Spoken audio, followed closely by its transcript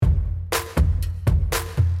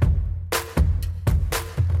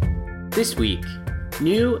This week,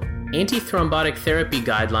 new antithrombotic therapy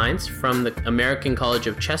guidelines from the American College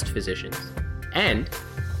of Chest Physicians, and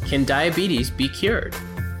can diabetes be cured?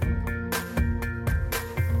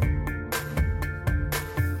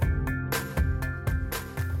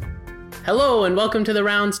 Hello and welcome to The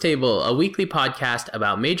Rounds Table, a weekly podcast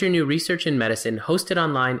about major new research in medicine hosted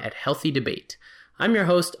online at Healthy Debate. I'm your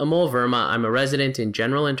host, Amol Verma. I'm a resident in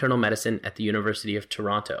general internal medicine at the University of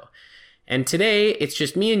Toronto. And today, it's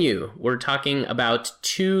just me and you. We're talking about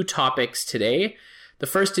two topics today. The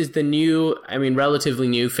first is the relatively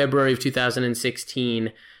new, February of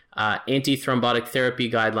 2016 antithrombotic therapy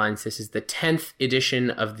guidelines. This is the 10th edition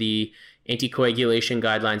of the anticoagulation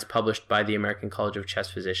guidelines published by the American College of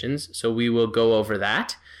Chest Physicians. So we will go over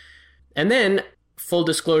that. And then, full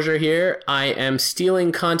disclosure here, I am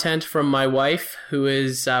stealing content from my wife, who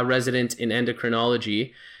is a resident in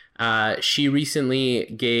endocrinology. She recently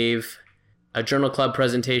gave a journal club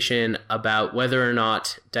presentation about whether or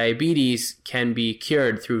not diabetes can be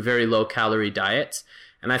cured through very low calorie diets.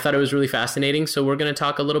 And I thought it was really fascinating. So we're going to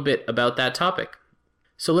talk a little bit about that topic.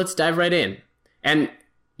 So let's dive right in. And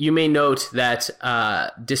you may note that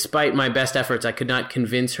despite my best efforts, I could not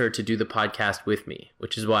convince her to do the podcast with me,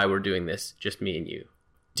 which is why we're doing this, just me and you,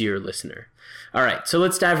 dear listener. All right, so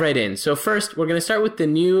let's dive right in. So first, we're going to start with the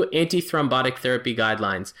new antithrombotic therapy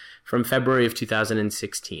guidelines from February of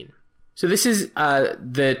 2016. So this is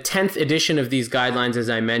the 10th edition of these guidelines, as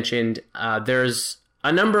I mentioned. There's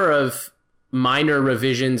a number of minor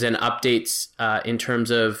revisions and updates in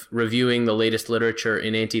terms of reviewing the latest literature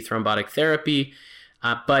in antithrombotic therapy.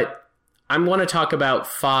 But I want to talk about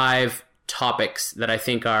 5 topics that I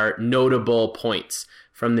think are notable points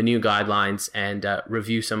from the new guidelines and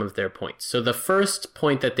review some of their points. So the first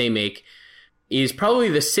point that they make is probably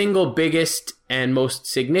the single biggest and most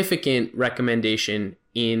significant recommendation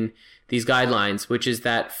in these guidelines, which is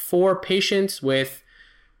that for patients with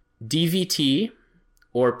DVT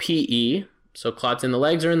or PE, so clots in the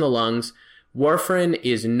legs or in the lungs, warfarin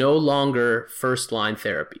is no longer first-line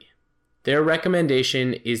therapy. Their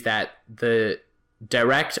recommendation is that the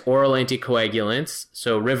direct oral anticoagulants,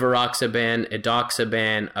 so rivaroxaban,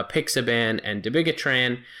 edoxaban, apixaban, and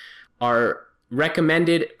dabigatran, are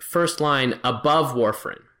recommended first-line above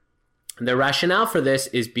warfarin. The rationale for this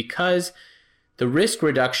is because the risk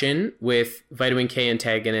reduction with vitamin K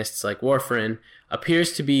antagonists like warfarin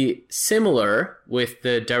appears to be similar with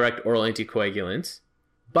the direct oral anticoagulants,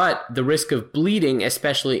 but the risk of bleeding,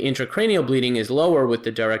 especially intracranial bleeding, is lower with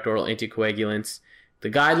the direct oral anticoagulants. The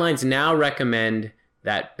guidelines now recommend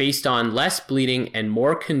that based on less bleeding and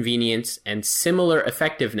more convenience and similar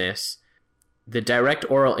effectiveness, the direct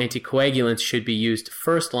oral anticoagulants should be used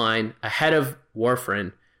first line ahead of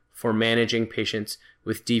warfarin for managing patients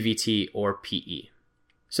with DVT or PE.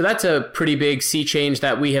 So that's a pretty big sea change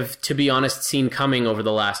that we have, to be honest, seen coming over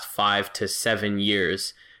the last 5 to 7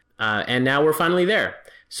 years. And now we're finally there.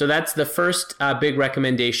 So that's the first big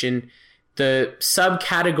recommendation. The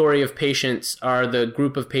subcategory of patients are the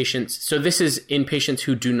group of patients. So this is in patients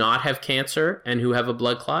who do not have cancer and who have a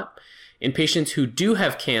blood clot. In patients who do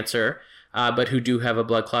have cancer, but who do have a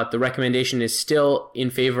blood clot, the recommendation is still in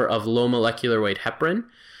favor of low molecular weight heparin.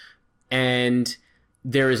 And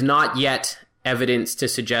there is not yet evidence to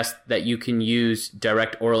suggest that you can use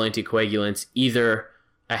direct oral anticoagulants either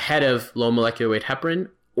ahead of low molecular weight heparin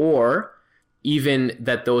or even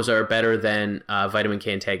that those are better than vitamin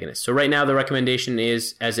K antagonists. So right now the recommendation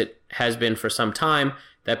is, as it has been for some time,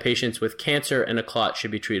 that patients with cancer and a clot should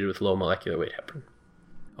be treated with low molecular weight heparin.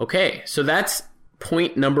 Okay, so that's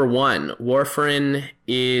point number 1. Warfarin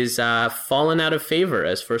is fallen out of favor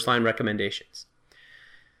as first-line recommendations.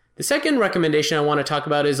 The second recommendation I want to talk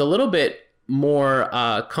about is a little bit more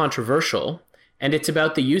controversial, and it's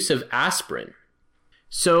about the use of aspirin.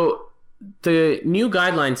 So the new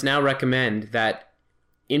guidelines now recommend that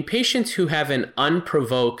in patients who have an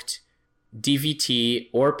unprovoked DVT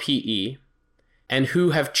or PE and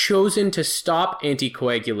who have chosen to stop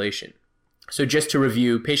anticoagulation. So just to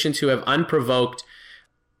review, patients who have unprovoked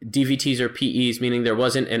DVTs or PEs, meaning there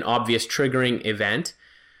wasn't an obvious triggering event,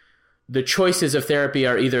 the choices of therapy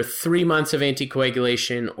are either 3 months of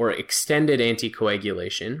anticoagulation or extended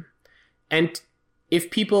anticoagulation. And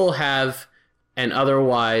if people have an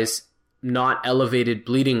otherwise not elevated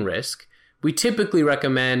bleeding risk, we typically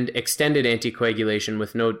recommend extended anticoagulation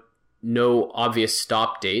with no obvious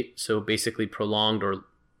stop date, so basically prolonged or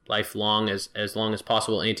lifelong, as long as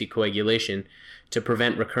possible anticoagulation to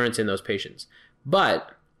prevent recurrence in those patients.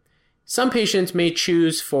 But some patients may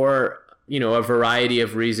choose for a variety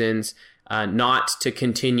of reasons not to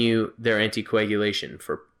continue their anticoagulation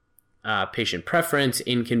for patient preference,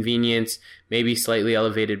 inconvenience, maybe slightly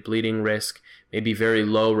elevated bleeding risk, maybe very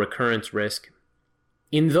low recurrence risk.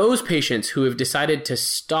 In those patients who have decided to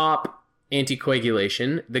stop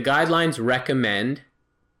anticoagulation, the guidelines recommend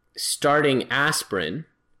starting aspirin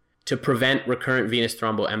to prevent recurrent venous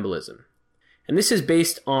thromboembolism. And this is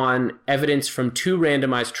based on evidence from 2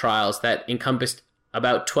 randomized trials that encompassed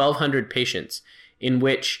about 1,200 patients, in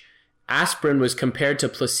which aspirin was compared to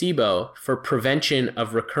placebo for prevention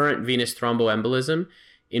of recurrent venous thromboembolism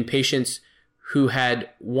in patients who had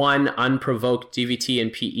 1 unprovoked DVT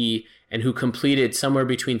and PE and who completed somewhere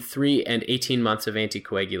between 3 and 18 months of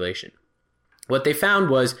anticoagulation. What they found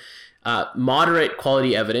was moderate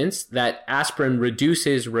quality evidence that aspirin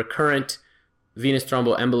reduces recurrent venous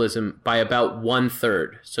thromboembolism by about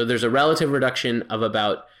 1/3. So there's a relative reduction of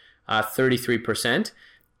about 33%,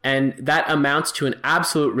 and that amounts to an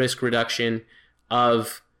absolute risk reduction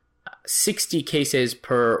of 60 cases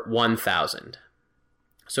per 1,000.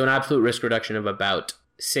 So an absolute risk reduction of about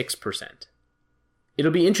 6%.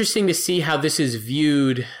 It'll be interesting to see how this is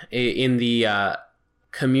viewed in the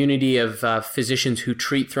community of physicians who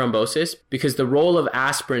treat thrombosis, because the role of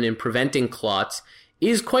aspirin in preventing clots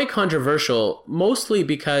is quite controversial, mostly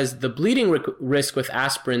because the bleeding risk with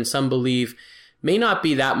aspirin, some believe, may not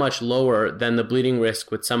be that much lower than the bleeding risk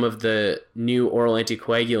with some of the new oral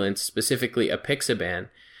anticoagulants, specifically apixaban.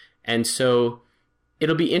 And so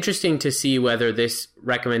it'll be interesting to see whether this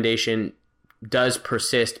recommendation does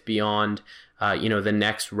persist beyond the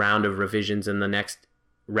next round of revisions and the next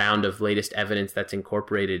round of latest evidence that's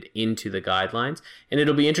incorporated into the guidelines. And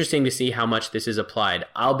it'll be interesting to see how much this is applied.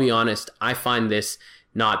 I'll be honest, I find this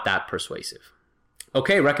not that persuasive.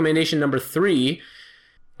 Okay, recommendation number 3.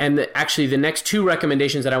 And actually, the next 2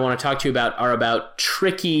 recommendations that I want to talk to you about are about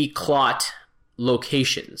tricky clot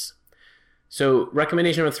locations. So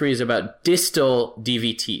recommendation number 3 is about distal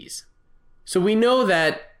DVTs. So we know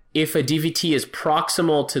that if a DVT is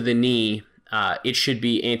proximal to the knee, it should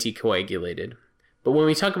be anticoagulated. But when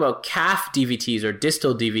we talk about calf DVTs or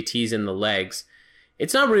distal DVTs in the legs,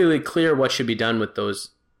 it's not really clear what should be done with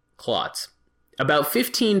those clots. About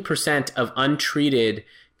 15% of untreated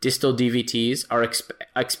distal DVTs are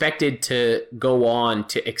expected to go on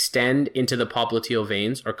to extend into the popliteal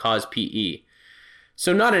veins or cause PE.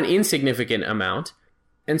 So not an insignificant amount.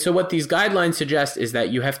 And so what these guidelines suggest is that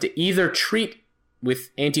you have to either treat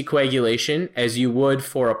with anticoagulation as you would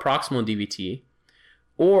for a proximal DVT,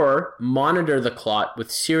 or monitor the clot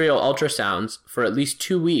with serial ultrasounds for at least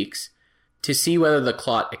 2 weeks to see whether the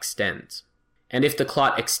clot extends. And if the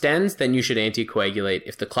clot extends, then you should anticoagulate.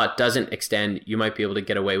 If the clot doesn't extend, you might be able to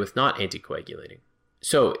get away with not anticoagulating.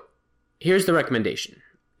 So here's the recommendation.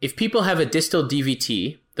 If people have a distal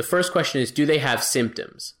DVT, the first question is, do they have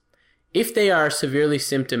symptoms? If they are severely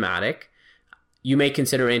symptomatic, you may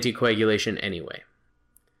consider anticoagulation anyway.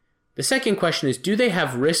 The second question is, do they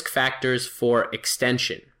have risk factors for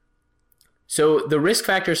extension? So the risk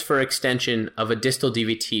factors for extension of a distal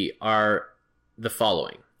DVT are the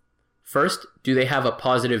following. First, do they have a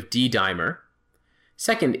positive D-dimer?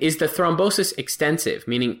 Second, is the thrombosis extensive?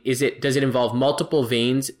 Meaning, does it involve multiple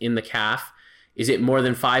veins in the calf? Is it more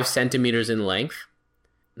than 5 centimeters in length?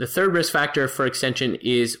 The third risk factor for extension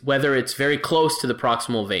is whether it's very close to the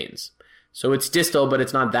proximal veins. So it's distal, but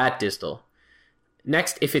it's not that distal.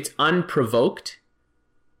 Next, if it's unprovoked,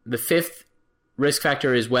 the 5th risk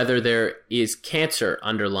factor is whether there is cancer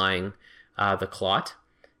underlying the clot.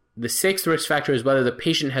 The 6th risk factor is whether the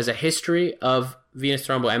patient has a history of venous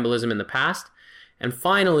thromboembolism in the past. And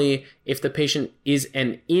finally, if the patient is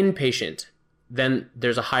an inpatient, then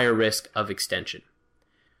there's a higher risk of extension.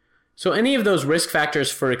 So any of those risk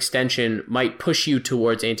factors for extension might push you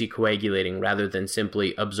towards anticoagulating rather than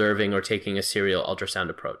simply observing or taking a serial ultrasound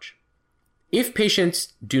approach. If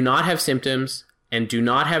patients do not have symptoms and do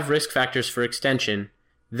not have risk factors for extension,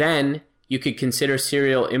 then you could consider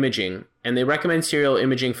serial imaging, and they recommend serial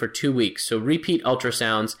imaging for 2 weeks. So repeat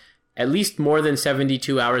ultrasounds at least more than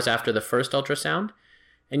 72 hours after the first ultrasound,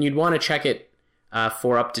 and you'd want to check it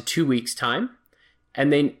for up to 2 weeks' time.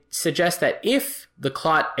 And they suggest that if the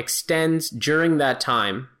clot extends during that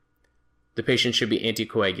time, the patient should be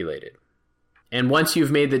anticoagulated. And once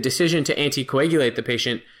you've made the decision to anticoagulate the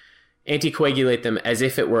patient, anticoagulate them as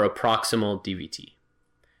if it were a proximal DVT.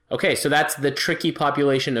 Okay, so that's the tricky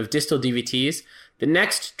population of distal DVTs. The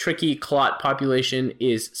next tricky clot population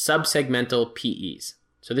is subsegmental PEs.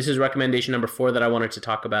 So this is recommendation number 4 that I wanted to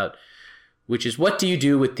talk about, which is what do you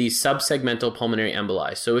do with these subsegmental pulmonary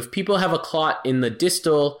emboli? So if people have a clot in the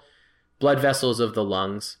distal blood vessels of the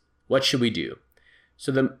lungs, what should we do?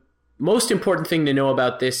 So the most important thing to know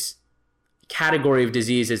about this category of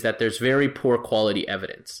disease is that there's very poor quality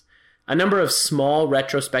evidence. A number of small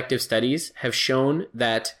retrospective studies have shown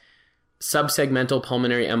that subsegmental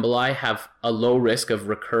pulmonary emboli have a low risk of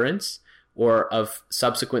recurrence or of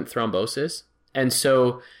subsequent thrombosis. And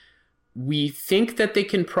so we think that they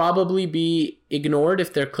can probably be ignored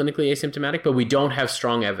if they're clinically asymptomatic, but we don't have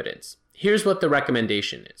strong evidence. Here's what the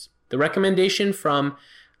recommendation is. The recommendation from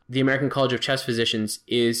the American College of Chest Physicians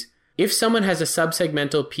is if someone has a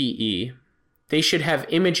subsegmental PE, they should have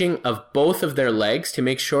imaging of both of their legs to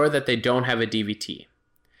make sure that they don't have a DVT.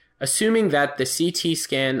 Assuming that the CT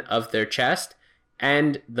scan of their chest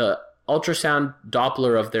and the ultrasound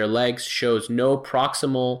Doppler of their legs shows no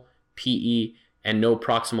proximal PE and no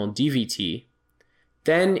proximal DVT,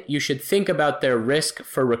 then you should think about their risk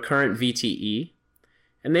for recurrent VTE,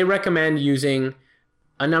 and they recommend using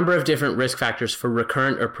a number of different risk factors for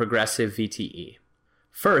recurrent or progressive VTE.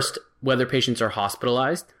 First, whether patients are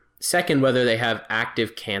hospitalized. Second, whether they have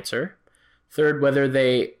active cancer. Third, whether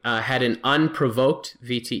they had an unprovoked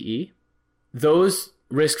VTE. Those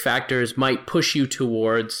risk factors might push you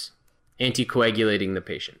towards anticoagulating the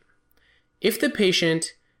patient. If the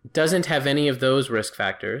patient doesn't have any of those risk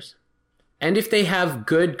factors, and if they have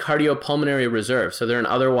good cardiopulmonary reserve, so they're an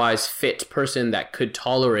otherwise fit person that could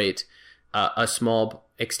tolerate a small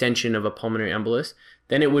extension of a pulmonary embolus,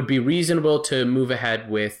 then it would be reasonable to move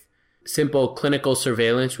ahead with simple clinical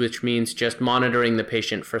surveillance, which means just monitoring the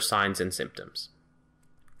patient for signs and symptoms.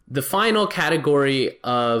 The final category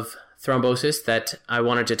of thrombosis that I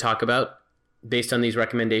wanted to talk about based on these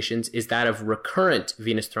recommendations is that of recurrent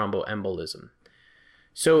venous thromboembolism.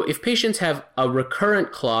 So if patients have a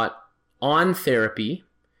recurrent clot on therapy,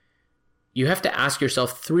 you have to ask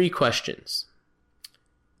yourself 3 questions.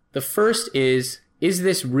 The first is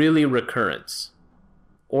this really recurrence?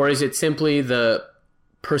 Or is it simply the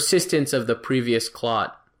persistence of the previous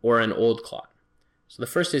clot or an old clot? So the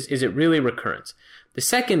first is it really recurrence? The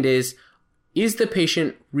second is the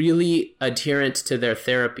patient really adherent to their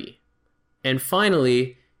therapy? And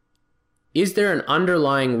finally, is there an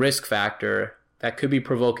underlying risk factor that could be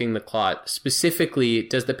provoking the clot? Specifically,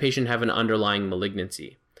 does the patient have an underlying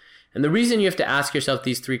malignancy? And the reason you have to ask yourself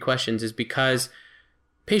these 3 questions is because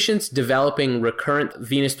patients developing recurrent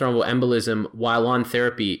venous thromboembolism while on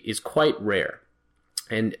therapy is quite rare.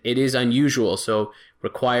 And it is unusual, so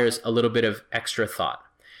requires a little bit of extra thought.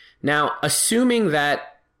 Now, assuming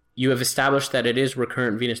that you have established that it is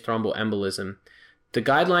recurrent venous thromboembolism, the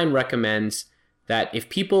guideline recommends that if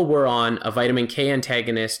people were on a vitamin K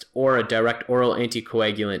antagonist or a direct oral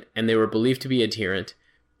anticoagulant and they were believed to be adherent,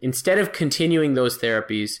 instead of continuing those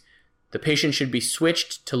therapies, the patient should be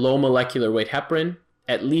switched to low molecular weight heparin,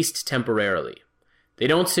 at least temporarily. They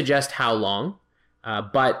don't suggest how long,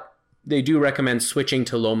 but they do recommend switching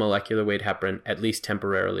to low molecular weight heparin, at least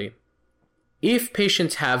temporarily. If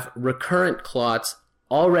patients have recurrent clots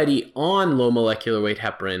already on low molecular weight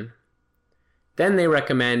heparin, then they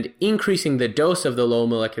recommend increasing the dose of the low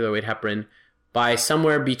molecular weight heparin by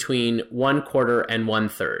somewhere between 1/4 and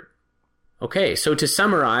 1/3. Okay, so to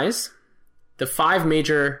summarize, the 5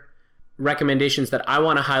 major recommendations that I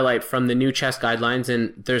want to highlight from the new chest guidelines,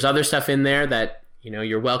 and there's other stuff in there that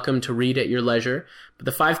you're welcome to read at your leisure, but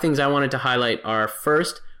the 5 things I wanted to highlight are: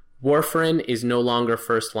 first, warfarin is no longer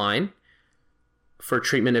first line for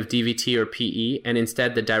treatment of DVT or PE, and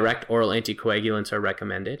instead the direct oral anticoagulants are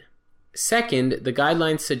recommended. Second, the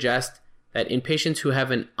guidelines suggest that in patients who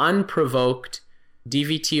have an unprovoked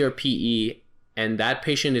DVT or PE, and that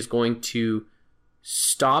patient is going to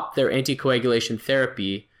stop their anticoagulation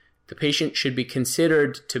therapy, the patient should be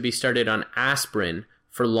considered to be started on aspirin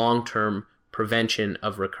for long-term prevention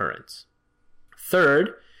of recurrence.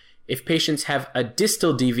 Third, if patients have a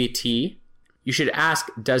distal DVT, you should ask,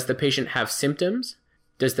 does the patient have symptoms?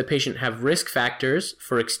 Does the patient have risk factors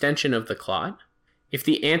for extension of the clot? If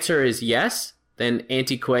the answer is yes, then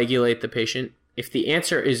anticoagulate the patient. If the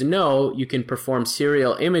answer is no, you can perform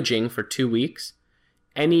serial imaging for 2 weeks.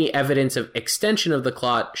 Any evidence of extension of the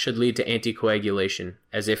clot should lead to anticoagulation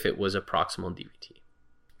as if it was a proximal DVT.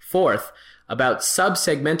 Fourth, about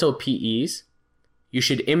subsegmental PEs, you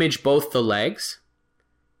should image both the legs,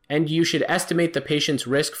 and you should estimate the patient's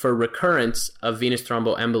risk for recurrence of venous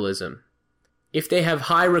thromboembolism. If they have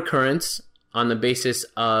high recurrence on the basis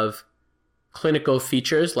of clinical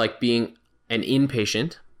features like being an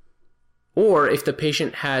inpatient, or if the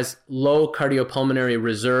patient has low cardiopulmonary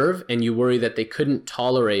reserve and you worry that they couldn't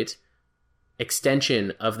tolerate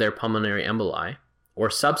extension of their pulmonary emboli or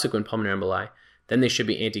subsequent pulmonary emboli, then they should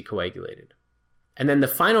be anticoagulated. And then the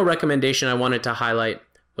final recommendation I wanted to highlight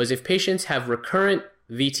was if patients have recurrent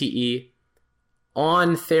VTE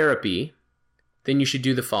on therapy, then you should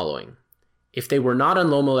do the following. If they were not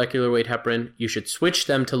on low molecular weight heparin, you should switch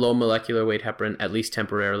them to low molecular weight heparin, at least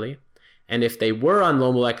temporarily. And if they were on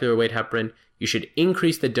low molecular weight heparin, you should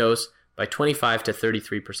increase the dose by 25 to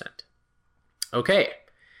 33%. Okay,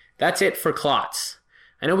 that's it for clots.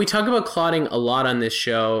 I know we talk about clotting a lot on this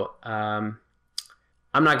show. I'm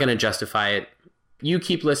not going to justify it. You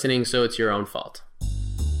keep listening, so it's your own fault.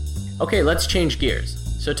 Okay, let's change gears.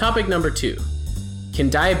 So topic number 2, can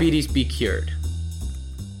diabetes be cured?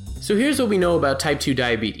 So here's what we know about type 2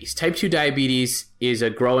 diabetes. Type 2 diabetes is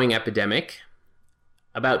a growing epidemic.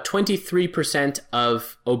 About 23%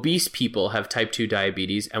 of obese people have type 2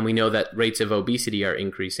 diabetes, and we know that rates of obesity are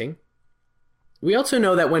increasing. We also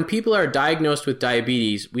know that when people are diagnosed with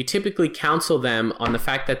diabetes, we typically counsel them on the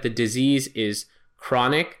fact that the disease is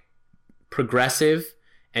chronic, progressive,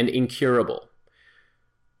 and incurable.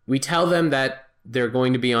 We tell them that they're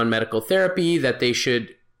going to be on medical therapy, that they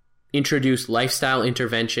should introduce lifestyle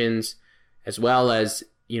interventions, as well as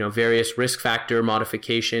various risk factor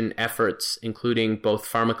modification efforts, including both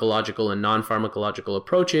pharmacological and non-pharmacological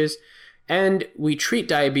approaches. And we treat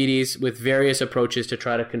diabetes with various approaches to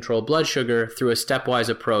try to control blood sugar through a stepwise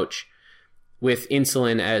approach with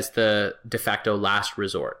insulin as the de facto last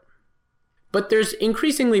resort. But there's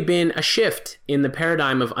increasingly been a shift in the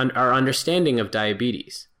paradigm of our understanding of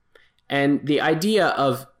diabetes. And the idea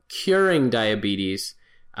of curing diabetes,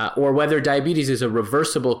 or whether diabetes is a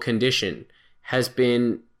reversible condition, has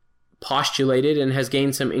been postulated and has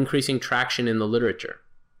gained some increasing traction in the literature.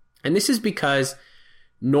 And this is because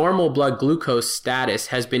normal blood glucose status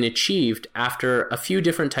has been achieved after a few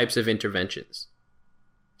different types of interventions.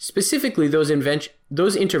 Specifically, those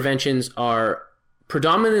interventions are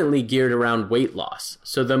predominantly geared around weight loss.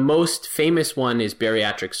 So the most famous one is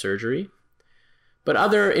bariatric surgery. But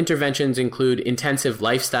other interventions include intensive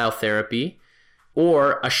lifestyle therapy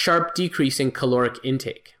or a sharp decrease in caloric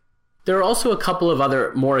intake. There are also a couple of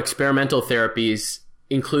other more experimental therapies,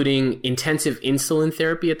 including intensive insulin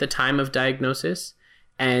therapy at the time of diagnosis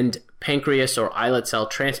and pancreas or islet cell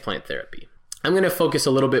transplant therapy. I'm going to focus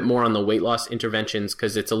a little bit more on the weight loss interventions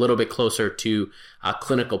because it's a little bit closer to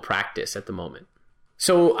clinical practice at the moment.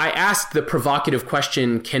 So I asked the provocative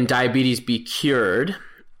question, can diabetes be cured?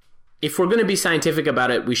 If we're going to be scientific about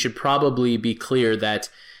it, we should probably be clear that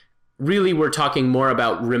really we're talking more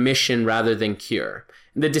about remission rather than cure.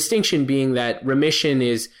 The distinction being that remission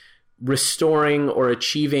is restoring or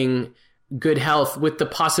achieving good health with the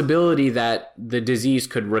possibility that the disease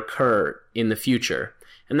could recur in the future.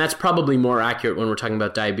 And that's probably more accurate when we're talking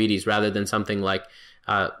about diabetes rather than something like,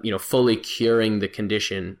 fully curing the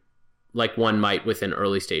condition like one might with an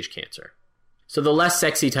early stage cancer. So the less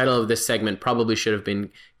sexy title of this segment probably should have been,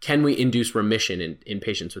 can we induce remission in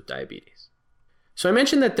patients with diabetes? So I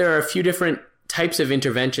mentioned that there are a few different types of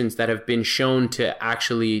interventions that have been shown to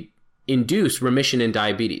actually induce remission in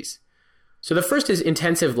diabetes. So the first is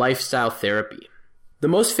intensive lifestyle therapy. The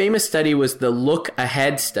most famous study was the Look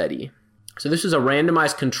Ahead study. So this was a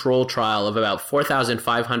randomized control trial of about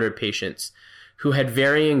 4,500 patients who had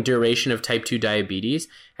varying duration of type 2 diabetes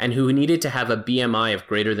and who needed to have a BMI of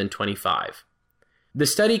greater than 25. The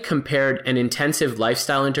study compared an intensive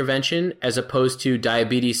lifestyle intervention as opposed to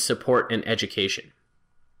diabetes support and education.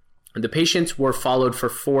 The patients were followed for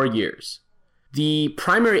 4 years. The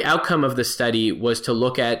primary outcome of the study was to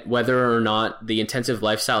look at whether or not the intensive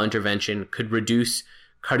lifestyle intervention could reduce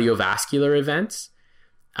cardiovascular events.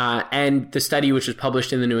 And the study, which was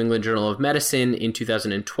published in the New England Journal of Medicine in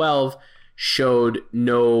 2012, showed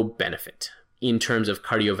no benefit in terms of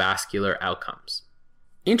cardiovascular outcomes.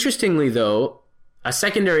 Interestingly, though, a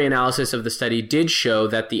secondary analysis of the study did show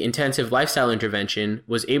that the intensive lifestyle intervention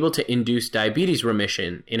was able to induce diabetes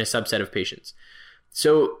remission in a subset of patients.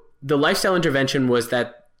 So the lifestyle intervention was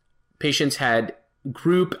that patients had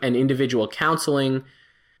group and individual counseling,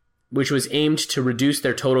 which was aimed to reduce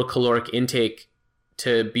their total caloric intake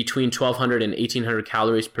to between 1,200 and 1,800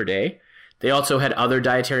 calories per day. They also had other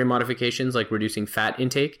dietary modifications like reducing fat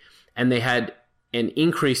intake, and they had an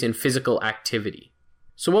increase in physical activity.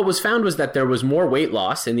 So what was found was that there was more weight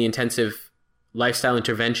loss in the intensive lifestyle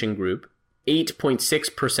intervention group,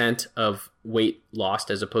 8.6% of weight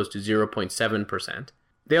lost as opposed to 0.7%.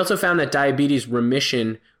 They also found that diabetes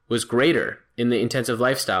remission was greater in the intensive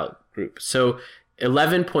lifestyle group. So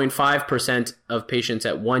 11.5% of patients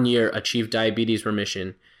at 1 year achieved diabetes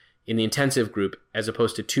remission in the intensive group as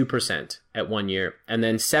opposed to 2% at 1 year, and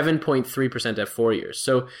then 7.3% at 4 years.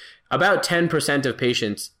 So about 10% of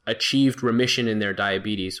patients achieved remission in their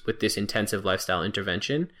diabetes with this intensive lifestyle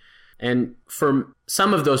intervention. And for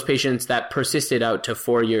some of those patients, that persisted out to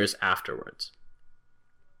 4 years afterwards.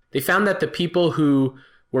 They found that the people who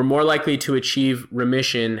were more likely to achieve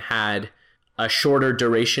remission had a shorter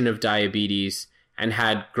duration of diabetes and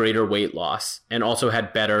had greater weight loss, and also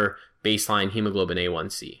had better baseline hemoglobin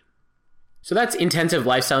A1C. So that's intensive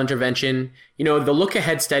lifestyle intervention. The Look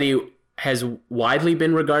Ahead study has widely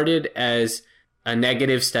been regarded as a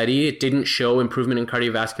negative study. It didn't show improvement in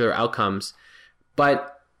cardiovascular outcomes,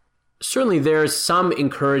 but certainly there's some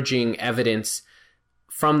encouraging evidence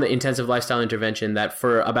from the intensive lifestyle intervention that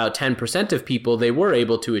for about 10% of people, they were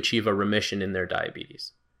able to achieve a remission in their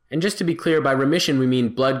diabetes. And just to be clear, by remission, we mean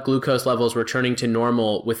blood glucose levels returning to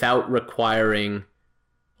normal without requiring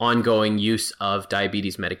ongoing use of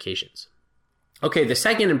diabetes medications. Okay, the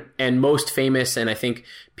second and most famous, and I think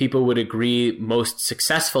people would agree, most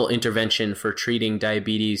successful intervention for treating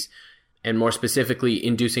diabetes, and more specifically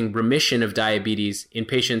inducing remission of diabetes in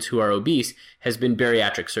patients who are obese, has been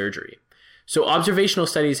bariatric surgery. So observational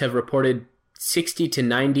studies have reported 60 to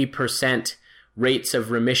 90% rates of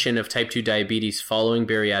remission of type 2 diabetes following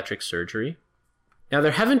bariatric surgery. Now,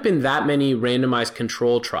 there haven't been that many randomized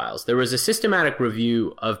control trials. There was a systematic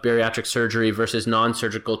review of bariatric surgery versus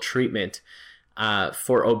non-surgical treatment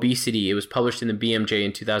for obesity. It was published in the BMJ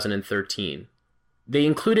in 2013. They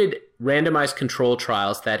included randomized control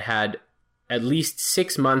trials that had at least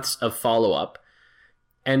 6 months of follow-up,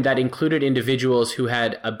 and that included individuals who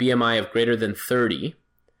had a BMI of greater than 30.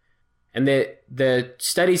 And the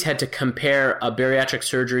studies had to compare a bariatric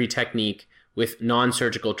surgery technique with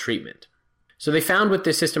non-surgical treatment. So they found with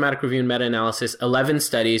this systematic review and meta-analysis 11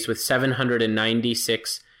 studies with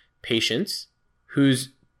 796 patients whose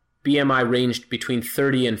BMI ranged between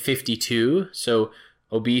 30 and 52, so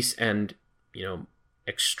obese and,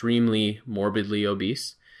 extremely morbidly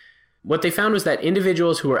obese. What they found was that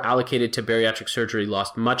individuals who were allocated to bariatric surgery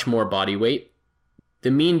lost much more body weight.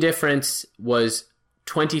 The mean difference was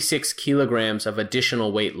 26 kilograms of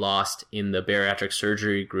additional weight lost in the bariatric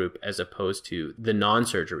surgery group as opposed to the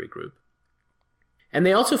non-surgery group. And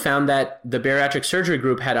they also found that the bariatric surgery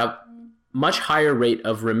group had a much higher rate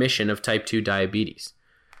of remission of type 2 diabetes.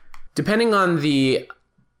 Depending on the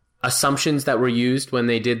assumptions that were used when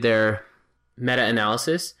they did their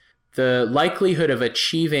meta-analysis, the likelihood of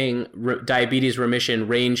achieving diabetes remission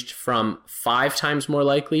ranged from 5 times more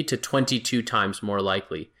likely to 22 times more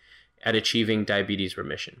likely at achieving diabetes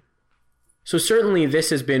remission. So certainly this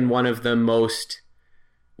has been one of the most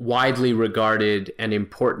widely regarded and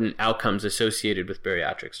important outcomes associated with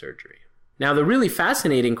bariatric surgery. Now, the really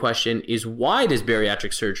fascinating question is, why does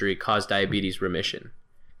bariatric surgery cause diabetes remission?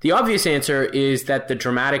 The obvious answer is that the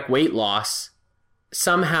dramatic weight loss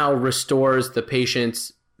somehow restores the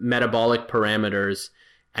patient's metabolic parameters,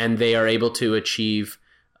 and they are able to achieve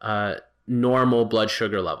normal blood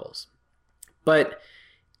sugar levels. But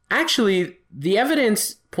actually, the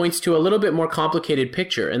evidence points to a little bit more complicated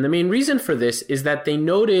picture, and the main reason for this is that they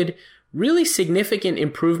noted really significant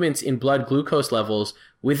improvements in blood glucose levels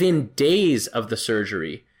within days of the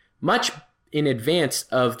surgery, much in advance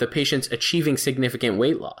of the patients achieving significant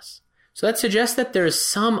weight loss. So that suggests that there is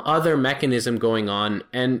some other mechanism going on,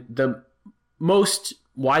 and the most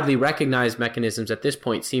widely recognized mechanisms at this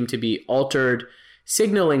point seem to be altered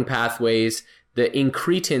signaling pathways, the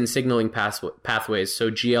incretin signaling pathways,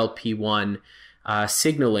 so GLP-1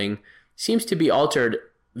 signaling seems to be altered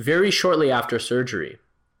very shortly after surgery.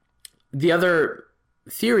 The other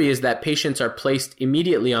theory is that patients are placed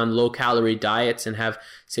immediately on low-calorie diets and have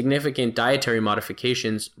significant dietary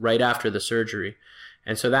modifications right after the surgery,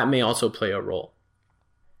 and so that may also play a role.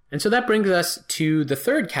 And so that brings us to the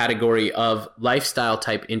third category of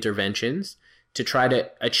lifestyle-type interventions to try to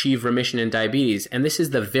achieve remission in diabetes, and this is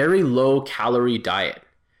the very low-calorie diet.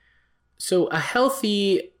 So a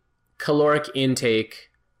healthy caloric intake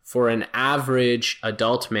for an average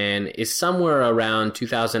adult man is somewhere around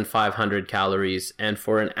 2,500 calories, and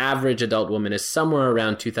for an average adult woman is somewhere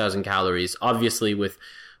around 2,000 calories, obviously with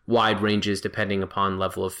wide ranges depending upon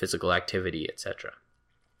level of physical activity, etc.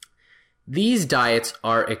 These diets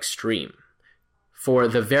are extreme for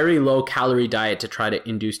the very low-calorie diet to try to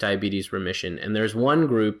induce diabetes remission, and there's one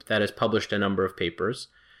group that has published a number of papers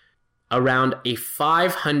around a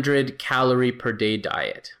 500 calorie per day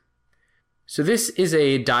diet. So this is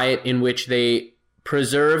a diet in which they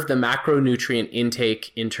preserve the macronutrient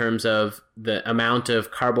intake in terms of the amount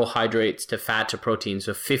of carbohydrates to fat to protein.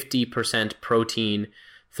 So 50% protein,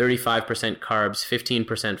 35% carbs,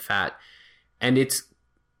 15% fat. And it's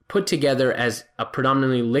put together as a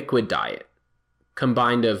predominantly liquid diet,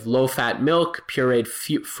 combined of low-fat milk, pureed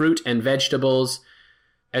fruit and vegetables,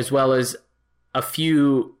 as well as a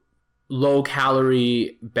few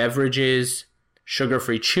low-calorie beverages,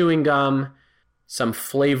 sugar-free chewing gum, some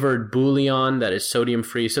flavored bouillon that is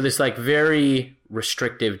sodium-free. So this very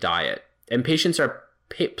restrictive diet. And patients are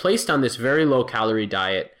placed on this very low calorie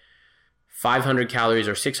diet, 500 calories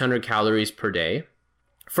or 600 calories per day,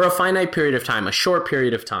 for a finite period of time, a short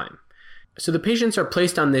period of time. So the patients are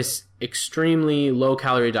placed on this extremely low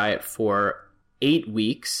calorie diet for 8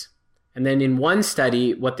 weeks. And then in one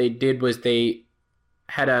study, what they did was they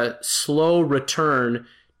had a slow return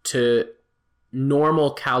to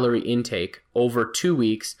normal calorie intake over 2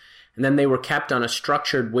 weeks. And then they were kept on a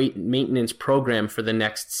structured weight maintenance program for the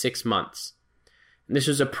next 6 months. And this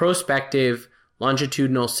was a prospective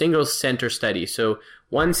longitudinal single center study. So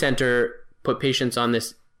one center put patients on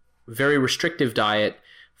this very restrictive diet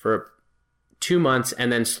for 2 months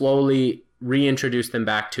and then slowly reintroduced them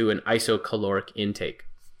back to an isocaloric intake.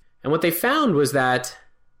 And what they found was that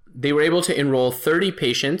they were able to enroll 30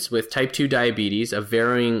 patients with type 2 diabetes of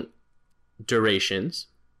varying durations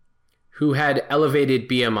who had elevated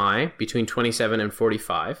BMI between 27 and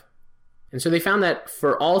 45. And so they found that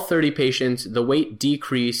for all 30 patients, the weight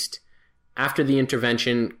decreased after the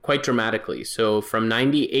intervention quite dramatically. So from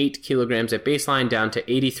 98 kilograms at baseline down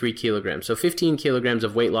to 83 kilograms. So 15 kilograms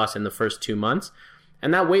of weight loss in the first 2 months.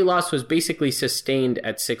 And that weight loss was basically sustained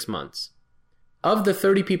at 6 months. Of the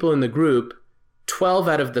 30 people in the group, 12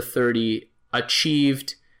 out of the 30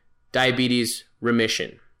 achieved diabetes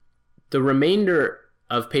remission. The remainder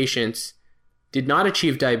of patients did not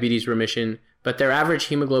achieve diabetes remission, but their average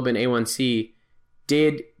hemoglobin A1C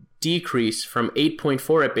did decrease from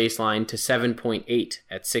 8.4 at baseline to 7.8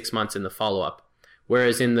 at 6 months in the follow-up.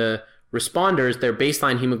 Whereas in the responders, their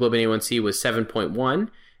baseline hemoglobin A1C was 7.1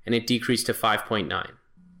 and it decreased to 5.9.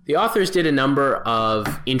 The authors did a number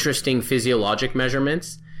of interesting physiologic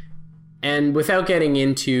measurements, and without getting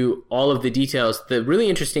into all of the details, the really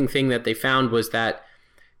interesting thing that they found was that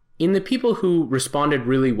in the people who responded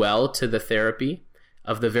really well to the therapy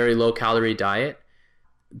of the very low-calorie diet,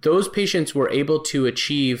 those patients were able to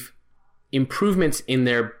achieve improvements in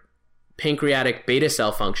their pancreatic beta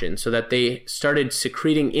cell function so that they started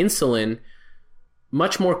secreting insulin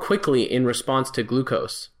much more quickly in response to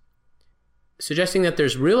glucose, suggesting that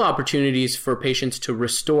there's real opportunities for patients to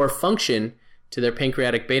restore function to their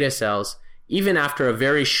pancreatic beta cells even after a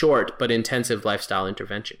very short but intensive lifestyle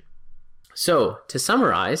intervention. So, to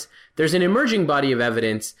summarize, there's an emerging body of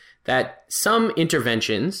evidence that some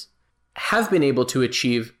interventions have been able to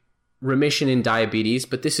achieve remission in diabetes,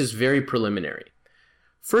 but this is very preliminary.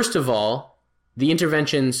 First of all, the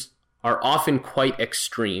interventions are often quite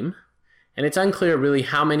extreme, and it's unclear really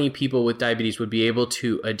how many people with diabetes would be able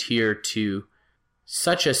to adhere to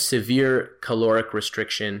such a severe caloric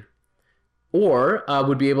restriction or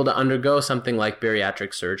would be able to undergo something like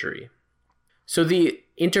bariatric surgery. So the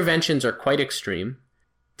interventions are quite extreme.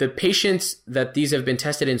 The patients that these have been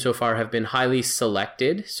tested in so far have been highly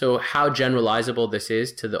selected, so how generalizable this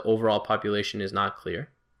is to the overall population is not clear.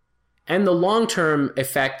 And the long-term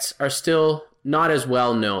effects are still not as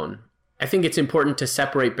well known. I think it's important to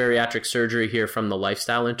separate bariatric surgery here from the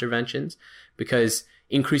lifestyle interventions because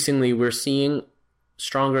increasingly we're seeing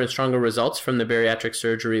stronger and stronger results from the bariatric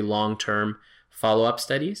surgery long-term follow-up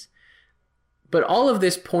studies. But all of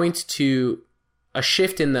this points to a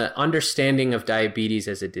shift in the understanding of diabetes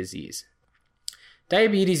as a disease.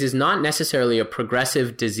 Diabetes is not necessarily a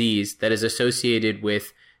progressive disease that is associated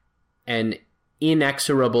with an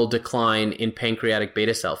inexorable decline in pancreatic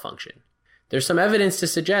beta cell function. There's some evidence to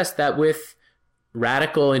suggest that with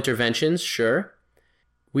radical interventions, sure,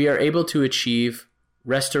 we are able to achieve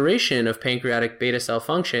restoration of pancreatic beta cell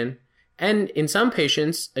function and in some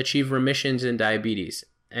patients achieve remissions in diabetes.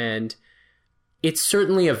 And it's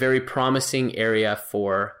certainly a very promising area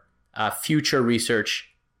for future research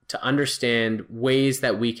to understand ways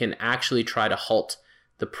that we can actually try to halt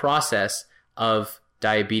the process of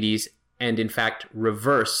diabetes and, in fact,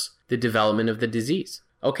 reverse the development of the disease.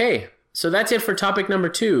 Okay, so that's it for topic number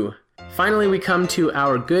 2. Finally, we come to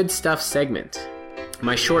our good stuff segment,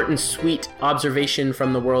 my short and sweet observation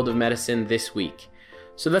from the world of medicine this week.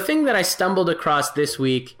 So the thing that I stumbled across this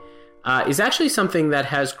week is actually something that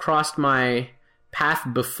has crossed my path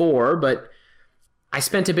before, but I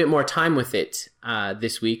spent a bit more time with it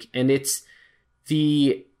this week, and it's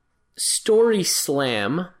the story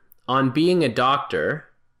slam on being a doctor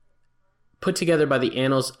put together by the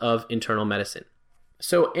Annals of Internal Medicine.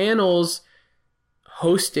 So Annals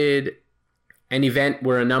hosted an event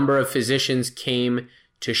where a number of physicians came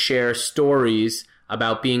to share stories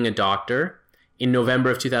about being a doctor in November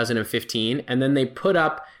of 2015, and then they put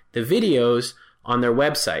up the videos on their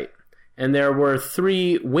website. And there were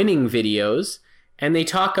 3 winning videos, and they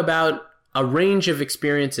talk about a range of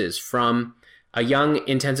experiences from a young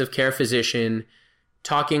intensive care physician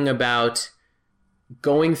talking about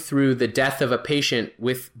going through the death of a patient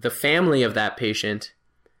with the family of that patient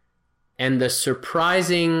and the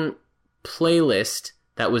surprising playlist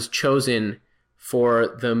that was chosen for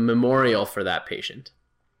the memorial for that patient,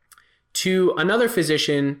 to another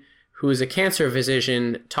physician who is a cancer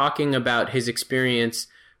physician talking about his experience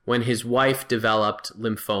when his wife developed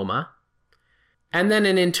lymphoma, and then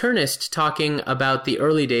an internist talking about the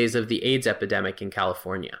early days of the AIDS epidemic in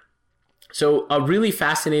California. So a really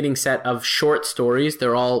fascinating set of short stories.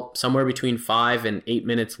 They're all somewhere between 5 and 8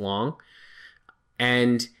 minutes long,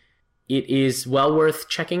 and it is well worth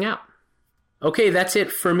checking out. Okay, that's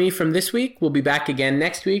it for me from this week. We'll be back again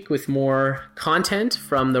next week with more content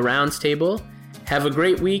from the Rounds Table. Have a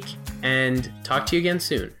great week, and talk to you again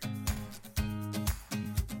soon.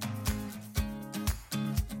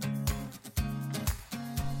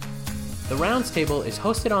 The Rounds Table is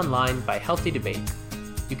hosted online by Healthy Debate.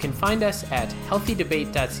 You can find us at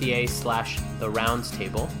healthydebate.ca/The Rounds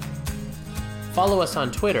Table. Follow us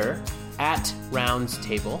on Twitter @Rounds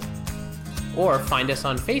Table, or find us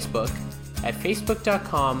on Facebook at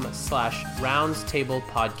facebook.com/Rounds Table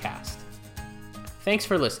Podcast. Thanks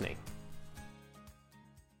for listening.